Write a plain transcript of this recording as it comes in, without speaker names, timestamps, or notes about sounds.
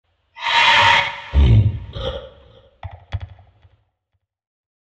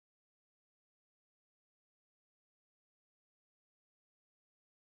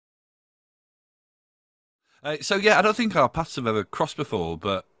So yeah, I don't think our paths have ever crossed before,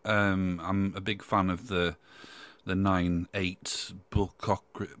 but I'm a big fan of the 9/8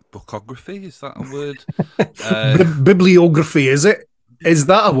 bookography. Is that a word? Uh, Bibliography, is it? Is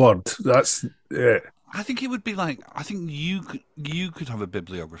that a word? That's I think it would be like I think you could have a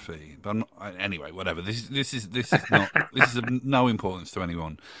bibliography, but anyway, whatever. This is of no importance to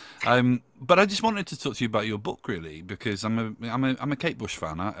anyone. But I just wanted to talk to you about your book really because I'm a Kate Bush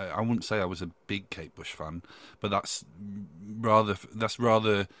fan. I wouldn't say I was a big Kate Bush fan, but that's rather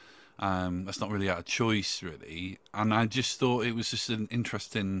that's not really out of choice really. And I just thought it was just an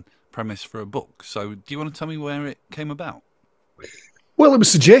interesting premise for a book. So do you want to tell me where it came about? Well, it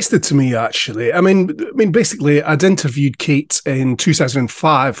was suggested to me actually. I mean, basically, I'd interviewed Kate in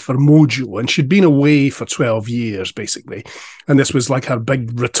 2005 for Mojo, and she'd been away for 12 years, basically. And this was like her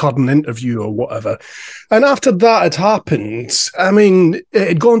big return interview or whatever. And after that had happened, I mean, it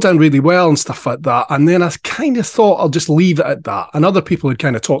had gone down really well and stuff like that. And then I kind of thought I'll just leave it at that. And other people had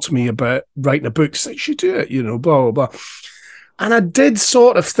kind of talked to me about writing a book, saying, you should do it, blah, blah, blah. And I did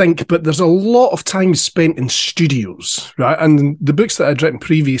sort of think, but there's a lot of time spent in studios, right? And the books that I'd written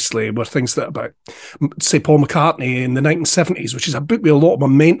previously were things that about, say, Paul McCartney in the 1970s, which is a book with a lot of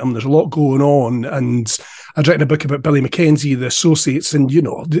momentum. There's a lot going on. And I'd written a book about Billy Mackenzie, the Associates, and,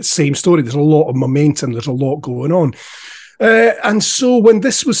 the same story. There's a lot of momentum. There's a lot going on. And so when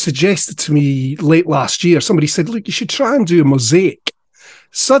this was suggested to me late last year, somebody said, look, you should try and do a mosaic.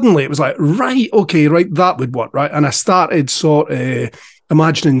 Suddenly it was like, right, okay, right, that would work, right? And I started sort of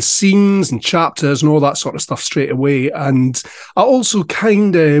imagining scenes and chapters and all that sort of stuff straight away. And I also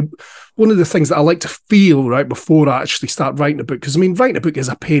kind of, one of the things that I like to feel right before I actually start writing a book, because I mean, writing a book is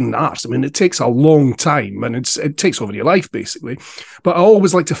a pain in the arse. I mean, it takes a long time and it takes over your life basically. But I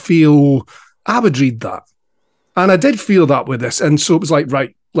always like to feel I would read that. And I did feel that with this. And so it was like,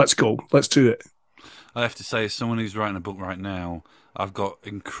 right, let's go, let's do it. I have to say, as someone who's writing a book right now, I've got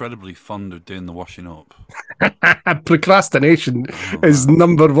incredibly fond of doing the washing up. Procrastination Oh is man,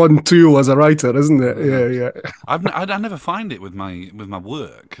 number one tool as a writer, isn't it? yeah. Yeah, yeah. I never find it with my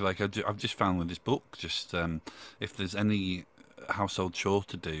work. Like I've just found with this book, just if there's any household chore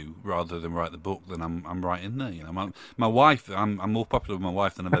to do rather than write the book, then I'm right in there. My wife, I'm more popular with my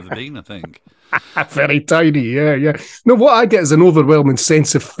wife than I've ever been. I think. Very tiny, yeah, yeah. No, what I get is an overwhelming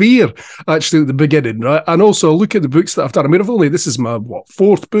sense of fear, actually, at the beginning, right? And also, look at the books that I've done. I mean, this is my,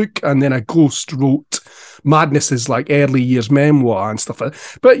 fourth book, and then I ghost wrote Madness's, like, early years memoir and stuff like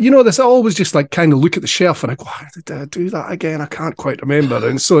that. But, this, I always just, like, kind of look at the shelf and I go, why did I do that again? I can't quite remember.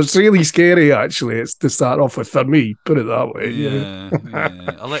 And so it's really scary, actually, it's to start off with, for me, put it that way. Yeah,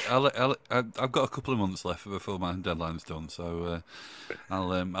 yeah. I've got a couple of months left before my deadline's done, so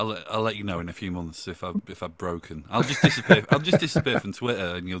I'll let you know in a few months if I've broken. I'll just disappear. I'll just disappear from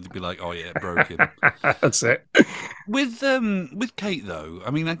Twitter, and you'll be like, "Oh yeah, broken." That's it. With Kate though,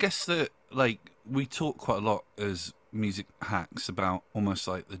 I mean, I guess that like we talk quite a lot as music hacks about almost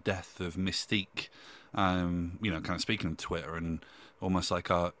like the death of Mystique. Kind of speaking of Twitter and almost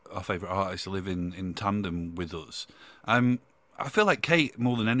like our favorite artists live in tandem with us. I feel like Kate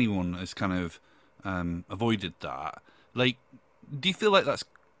more than anyone has kind of avoided that. Like, do you feel like that's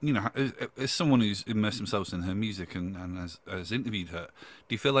as someone who's immersed themselves in her music and has interviewed her,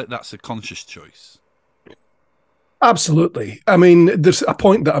 do you feel like that's a conscious choice? Absolutely. I mean, there's a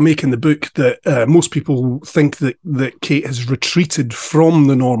point that I make in the book that most people think that Kate has retreated from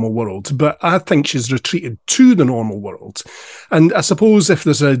the normal world, but I think she's retreated to the normal world. And I suppose if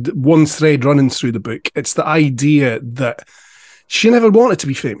there's a one thread running through the book, it's the idea that she never wanted to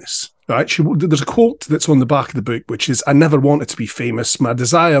be famous. Right? There's a quote that's on the back of the book, which is, I never wanted to be famous. My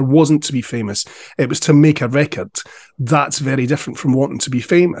desire wasn't to be famous. It was to make a record. That's very different from wanting to be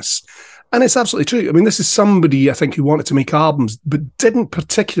famous. And it's absolutely true. I mean, this is somebody, I think, who wanted to make albums, but didn't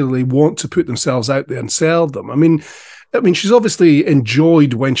particularly want to put themselves out there and sell them. I mean, she's obviously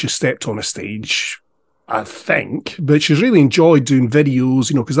enjoyed when she stepped on a stage, I think, but she's really enjoyed doing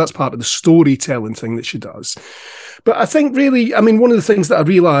videos, because that's part of the storytelling thing that she does. But I think really, I mean, one of the things that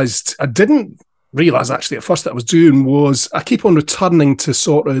I didn't realize actually at first that I was doing was I keep on returning to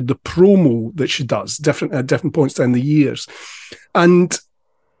sort of the promo that she does at different points down the years. And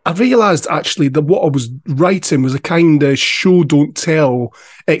I realised actually that what I was writing was a kind of show don't tell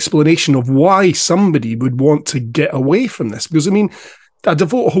explanation of why somebody would want to get away from this. Because I mean, I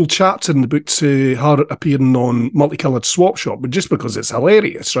devote a whole chapter in the book to her appearing on Multicoloured Swap Shop, but just because it's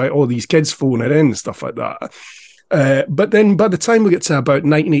hilarious, right? All these kids phoning in and stuff like that. But then by the time we get to about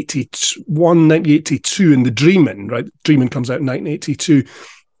 1981, 1982 and The Dreamin', right? Dreamin' comes out in 1982.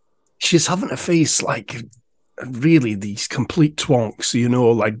 She's having to face like really these complete twonks, you know,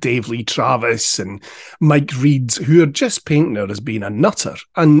 like Dave Lee Travis and Mike Reed, who are just painting her as being a nutter.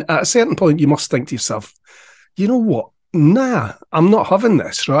 And at a certain point, you must think to yourself, you know what? Nah, I'm not having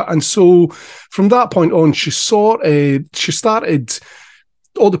this, right? And so from that point on, she started,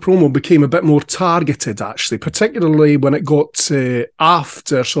 all the promo became a bit more targeted, actually, particularly when it got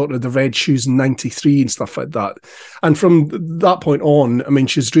after sort of the Red Shoes in '93 and stuff like that. And from that point on, I mean,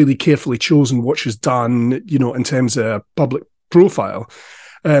 she's really carefully chosen what she's done, you know, in terms of public profile.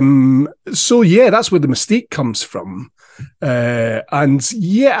 So yeah, that's where the mystique comes from. And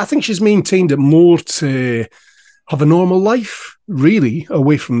yeah, I think she's maintained it more to have a normal life, really,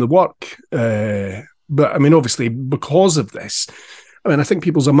 away from the work. But I mean, obviously, because of this, I mean, I think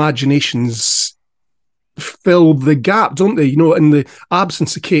people's imaginations fill the gap, don't they? You know, in the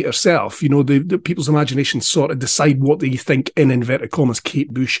absence of Kate herself, you know, the people's imaginations sort of decide what they think, in inverted commas,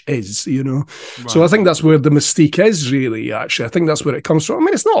 Kate Bush is, you know. Right. So I think that's where the mystique is, really, actually. I think that's where it comes from. I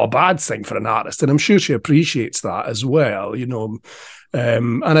mean, it's not a bad thing for an artist, and I'm sure she appreciates that as well, you know.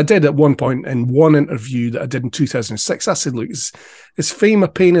 And I did at one point in one interview that I did in 2006, I said, look, is fame a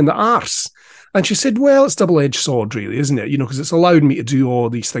pain in the arse? And she said, well, it's double-edged sword, really, isn't it? You know, because it's allowed me to do all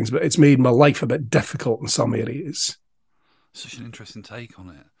these things, but it's made my life a bit difficult in some areas. Such an interesting take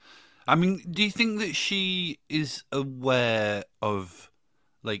on it. I mean, do you think that she is aware of,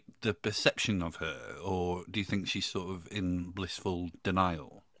 like, the perception of her, or do you think she's sort of in blissful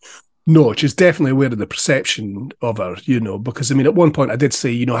denial? No, she's definitely aware of the perception of her, you know, because I mean, at one point I did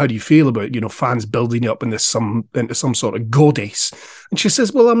say, you know, how do you feel about, you know, fans building you up into some sort of goddess? And she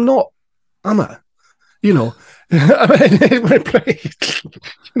says, well, I'm not, am I? You know, I mean,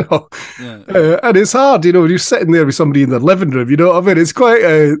 you know, yeah. And it's hard, you know, when you're sitting there with somebody in their living room, you know what I mean? It's quite,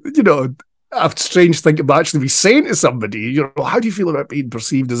 you know, a strange thing to actually be saying to somebody, you know, how do you feel about being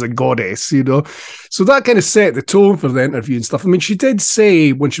perceived as a goddess, you know? So that kind of set the tone for the interview and stuff. I mean, she did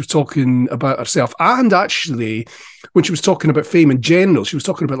say when she was talking about herself, and actually when she was talking about fame in general, she was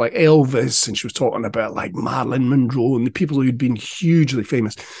talking about like Elvis, and she was talking about like Marilyn Monroe and the people who'd been hugely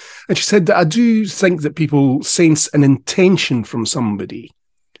famous. And she said that I do think that people sense an intention from somebody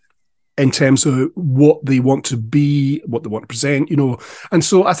in terms of what they want to be, what they want to present, you know. And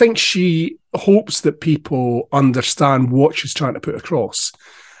so I think she hopes that people understand what she's trying to put across.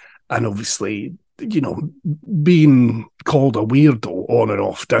 And obviously, you know, being called a weirdo on and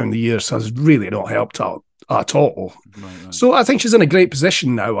off down the years has really not helped out at all. Right. So I think she's in a great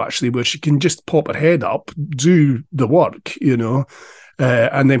position now, actually, where she can just pop her head up, do the work, you know,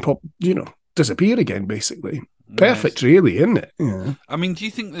 and then disappear again, basically. Perfect, really, isn't it? Yeah. I mean, do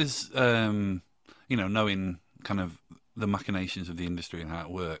you think there's, you know, knowing kind of the machinations of the industry and how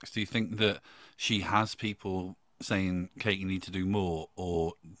it works, do you think that she has people saying, Kate, you need to do more,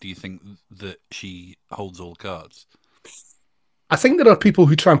 or do you think that she holds all the cards? I think there are people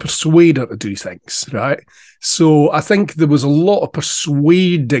who try and persuade her to do things, right? So I think there was a lot of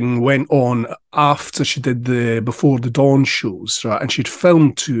persuading went on after she did the Before the Dawn shows, right? And she'd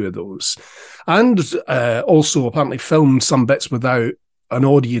filmed 2 of those. And also apparently filmed some bits without an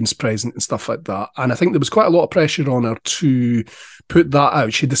audience present and stuff like that. And I think there was quite a lot of pressure on her to put that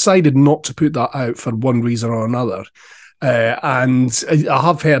out. She decided not to put that out for one reason or another. And I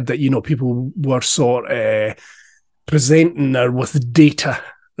have heard that, you know, people were sort of presenting her with data,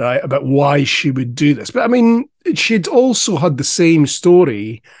 right, about why she would do this. But I mean, she'd also had the same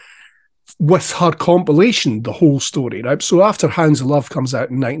story with her compilation, the whole story, right? So after Hounds of Love comes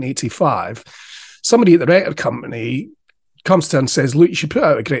out in 1985, somebody at the record company comes to her and says, look, you should put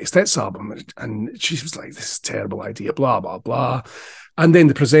out a Greatest Hits album. And she was like, this is a terrible idea, blah, blah, blah. And then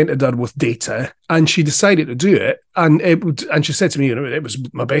they presented her with data, and she decided to do it. And she said to me, you know, it was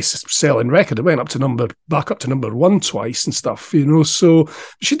my best selling record. It went back up to number 1 twice and stuff, you know. So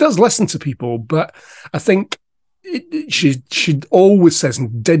she does listen to people, but I think she always says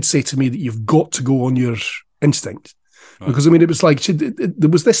and did say to me that you've got to go on your instinct. Right. Because, I mean, it was like there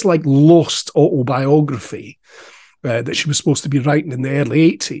was this like lost autobiography that she was supposed to be writing in the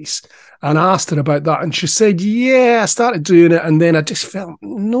early 80s. And I asked her about that, and she said, yeah, I started doing it, and then I just felt,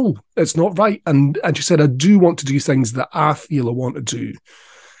 no, it's not right. And she said, I do want to do things that I feel I want to do,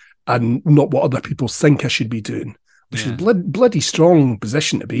 and not what other people think I should be doing. Which is a bloody strong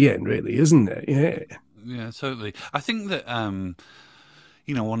position to be in, really, isn't it? Yeah. Yeah, totally. I think that,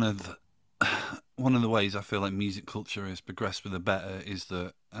 you know, one of the ways I feel like music culture has progressed for the better is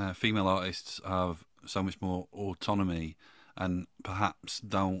that female artists have so much more autonomy, and perhaps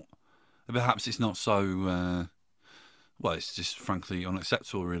it's not so well, it's just frankly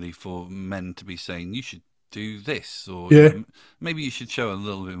unacceptable really for men to be saying you should do this, or Yeah. maybe you should show a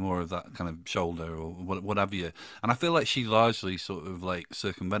little bit more of that kind of shoulder, or what have you. And I feel like she largely sort of like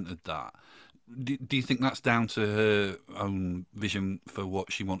circumvented that. Do you think that's down to her own vision for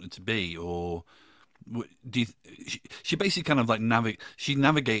what she wanted to be, or do you, she basically kind of like she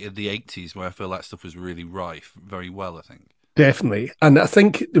navigated the 80s where I feel that stuff was really rife very well, I think. Definitely. And I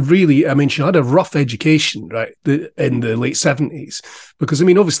think really, I mean, she had a rough education, right, in the late 70s, because, I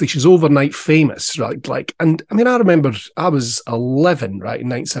mean, obviously she's overnight famous, right? Like, and I mean, I remember I was 11, right, in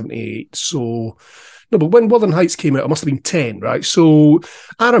 1978. So, no, but when Wuthering Heights came out, I must have been 10, right? So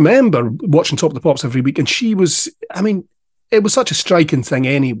I remember watching Top of the Pops every week, and she was, I mean, it was such a striking thing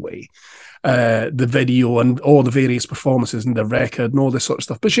anyway. The video and all the various performances and the record and all this sort of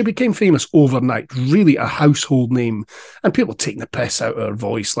stuff. But she became famous overnight, really a household name. And people taking the piss out of her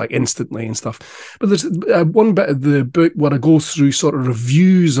voice like instantly and stuff. But there's one bit of the book where I go through sort of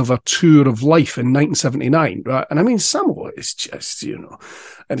reviews of her tour of life in 1979, right? And I mean, some of it is just, you know,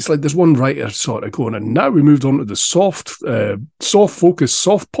 and it's like there's one writer sort of going, and now we moved on to the soft focus,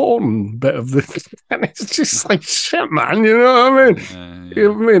 soft porn bit of the, and it's just like, shit, man, you know what I mean? I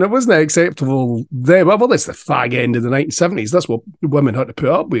mean, it wasn't acceptable then. Well, it's the fag end of the 1970s. That's what women had to put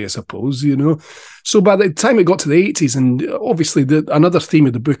up with, I suppose, you know. So by the time it got to the 80s, and obviously another theme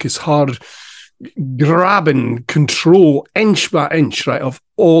of the book is her grabbing control inch by inch, right, of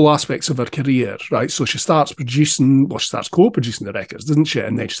all aspects of her career, right? So she starts co-producing the records, doesn't she?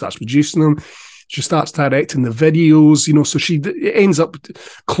 And then she starts producing them. She starts directing the videos, you know, so she ends up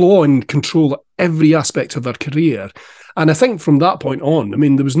clawing control of every aspect of her career. And I think from that point on, I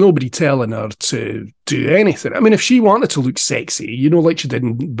mean, there was nobody telling her to do anything. I mean, if she wanted to look sexy, you know, like she did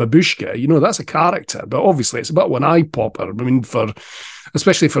in Babushka, you know, that's a character. But obviously, it's about one eye popper. I mean,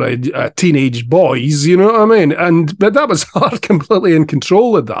 especially for a teenage boys, you know what I mean? But that was her completely in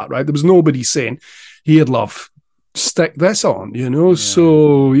control of that, right? There was nobody saying, "Here, love, stick this on," you know? Yeah.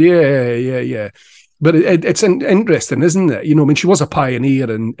 So, yeah. But it's interesting, isn't it? You know, I mean, she was a pioneer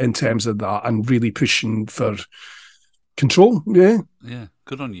in terms of that and really pushing for control. Yeah.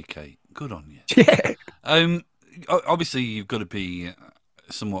 Good on you, Kate. Good on you. Yeah. Obviously, you've got to be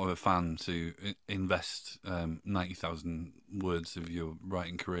somewhat of a fan to invest 90,000 words of your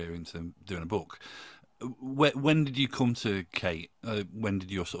writing career into doing a book. When did you come to Kate? When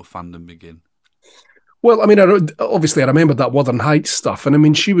did your sort of fandom begin? Well, I mean, obviously, I remember that Wuthering Heights stuff. And I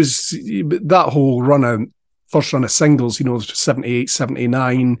mean, she was that whole first run of singles, you know, 78,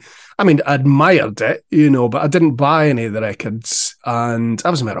 79. I mean, I admired it, you know, but I didn't buy any of the records. And I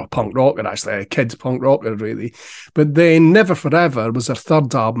was more of a punk rocker, actually, a kid's punk rocker, really. But then Never Forever was her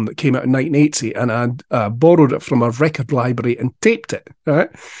third album that came out in 1980, and I borrowed it from a record library and taped it, right?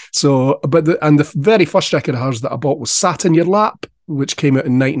 So, the very first record of hers that I bought was Sat in Your Lap, which came out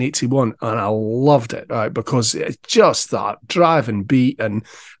in 1981, and I loved it, right? Because it's just that driving beat, and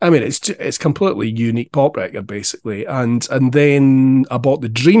I mean, it's completely unique pop record, basically. And then I bought The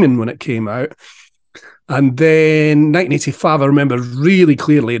Dreamin' when it came out, and then 1985, I remember really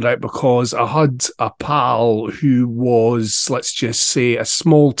clearly, right? Because I had a pal who was, let's just say, a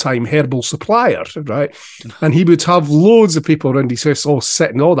small-time herbal supplier, right? And he would have loads of people around his house all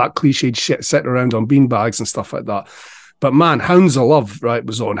that cliched shit sitting around on beanbags and stuff like that. But man, Hounds of Love, right,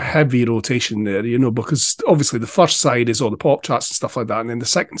 was on heavy rotation there, you know, because obviously the first side is all the pop charts and stuff like that. And then the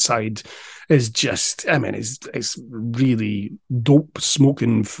second side is just, I mean, it's really dope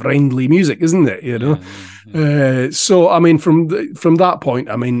smoking friendly music, isn't it? You know? Yeah. So, I mean, from that point,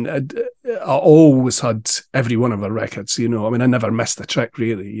 I mean, I always had every one of her records, you know. I mean, I never missed a trick,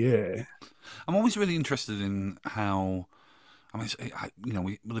 really. Yeah. I'm always really interested in how, I mean, you know,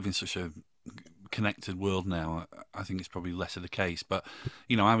 we live in such a connected world now. I think it's probably less of the case, but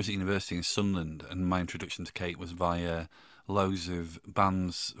you know, I was at university in Sunderland, and my introduction to Kate was via loads of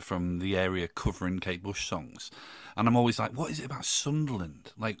bands from the area covering Kate Bush songs, and I'm always like, what is it about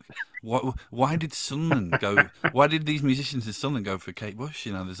Sunderland? Like, why did Sunderland go? Why did these musicians in Sunderland go for Kate Bush?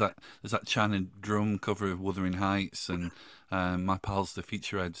 You know, there's that China Drum cover of Wuthering Heights, and my pals the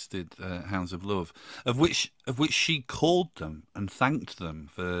Featureheads did Hounds of Love, of which she called them and thanked them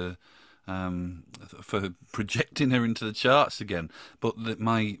for projecting her into the charts again. But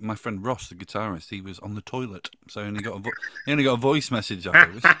my friend Ross, the guitarist, he was on the toilet, so he only got a voice message off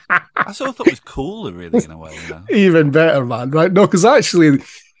it, which I sort of thought was cooler, really, in a way. You know? Even better, man. Right? No, because actually,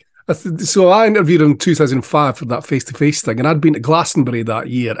 so I interviewed him in 2005 for that face-to-face thing, and I'd been to Glastonbury that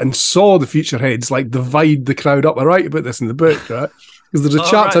year and saw the Featureheads like divide the crowd up. I write about this in the book, right? Because there's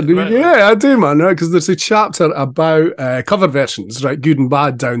a chapter, right. I do, man, right? Because there's a chapter about cover versions, right, good and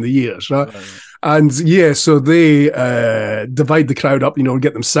bad down the years, right? And yeah, so they divide the crowd up, and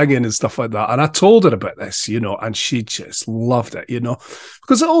get them singing and stuff like that. And I told her about this, and she just loved it,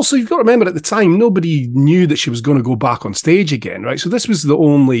 because also you've got to remember at the time, nobody knew that she was going to go back on stage again, right? So this was the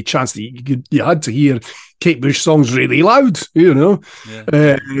only chance that you had to hear Kate Bush songs really loud, Yeah.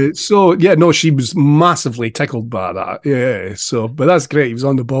 So yeah, no, she was massively tickled by that. Yeah, so but that's great. He was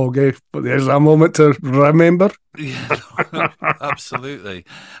on the ball game, but there's a moment to remember. Yeah, absolutely.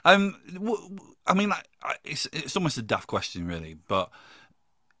 I mean, it's almost a daft question, really, but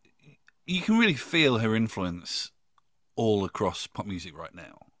you can really feel her influence all across pop music right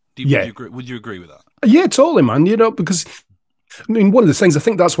now. Yeah, Would you agree with that? yeah, totally, man. Because I mean, one of the things I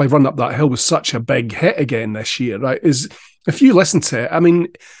think that's why Run Up That Hill was such a big hit again this year, right? Is if you listen to it, I mean,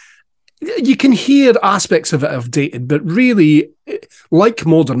 you can hear aspects of it have dated, but really, like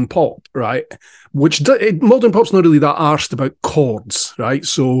modern pop, right? Modern pop's not really that arsed about chords, right?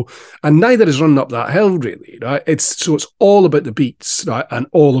 So, and neither is Running Up That Hill, really, right? It's all about the beats, right, and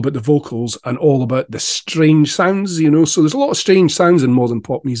all about the vocals, and all about the strange sounds, So there's a lot of strange sounds in modern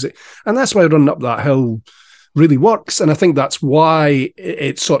pop music, and that's why Running Up That Hill really works. And I think that's why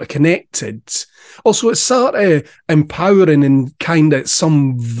it's sort of connected. Also, it's sort of empowering in kind of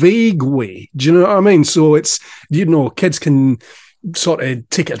some vague way. Do you know what I mean? So it's, kids can sort of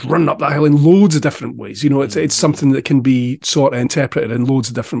take it running up that hill in loads of different ways. It's something that can be sort of interpreted in loads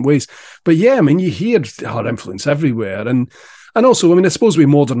of different ways. But yeah, I mean, you hear her influence everywhere. And also, I mean, I suppose with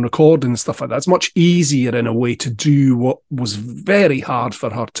modern recording and stuff like that, it's much easier in a way to do what was very hard for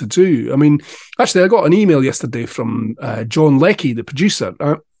her to do. I mean, actually, I got an email yesterday from John Leckie, the producer,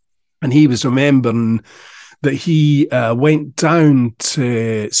 and he was remembering that he went down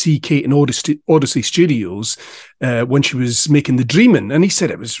to see Kate in Odyssey Studios when she was making The Dreamin', and he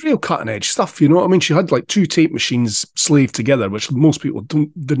said it was real cutting edge stuff. I mean, she had like 2 tape machines slaved together, which most people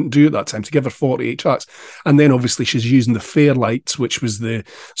didn't do at that time, to give her 48 tracks. And then obviously she's using the Fairlight, which was the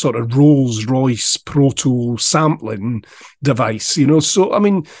sort of Rolls Royce Proto sampling device. So I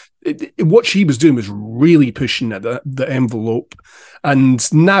mean, what she was doing was really pushing at the envelope.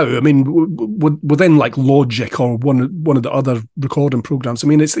 And now, I mean, within like Logic or one of the other recording programs, I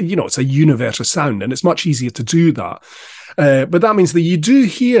mean, it's a universe of sound, and it's much easier to do that. But that means that you do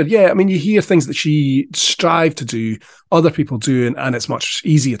hear, you hear things that she strived to do, other people doing, and it's much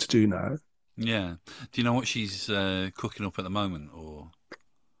easier to do now. Yeah. Do you know what she's cooking up at the moment, or?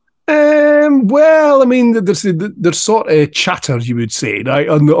 Well, I mean, there's sort of chatter, you would say, right,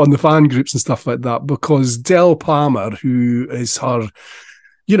 on the fan groups and stuff like that, because Del Palmer, who is her,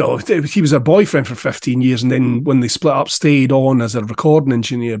 he was her boyfriend for 15 years, and then when they split up, stayed on as a recording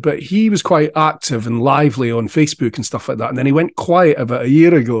engineer. But he was quite active and lively on Facebook and stuff like that, and then he went quiet about a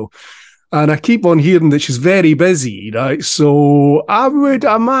year ago. And I keep on hearing that she's very busy, right? So I would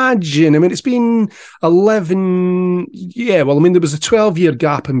imagine, I mean, it's been 11, yeah, well, I mean, there was a 12-year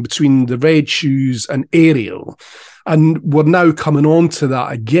gap in between the Red Shoes and Ariel. And we're now coming on to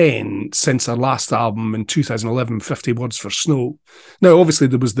that again since our last album in 2011, 50 Words for Snow. Now, obviously,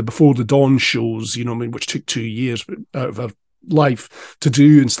 there was the Before the Dawn shows, which took 2 years out of her life to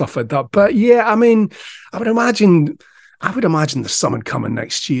do and stuff like that. But yeah, I mean, I would imagine there's something coming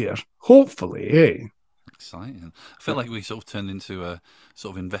next year. Hopefully, eh? Exciting. I feel like we sort of turned into a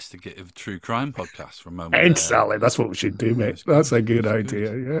sort of investigative true crime podcast for a moment. Exactly. That's what we should do, mate. That's a good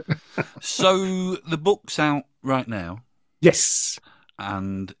idea, yeah. So the book's out right now. Yes.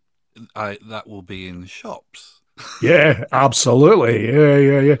 And that will be in shops. Yeah, absolutely.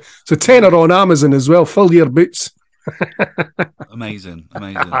 Yeah. So tenner on Amazon as well. Fill your boots. Amazing.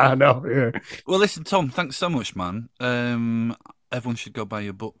 I know, yeah. Well, listen, Tom, thanks so much, man. Everyone should go buy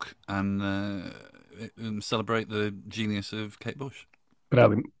your book and celebrate the genius of Kate Bush.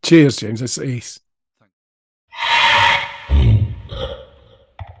 Brilliant. Cheers, James. It's ace. Thanks.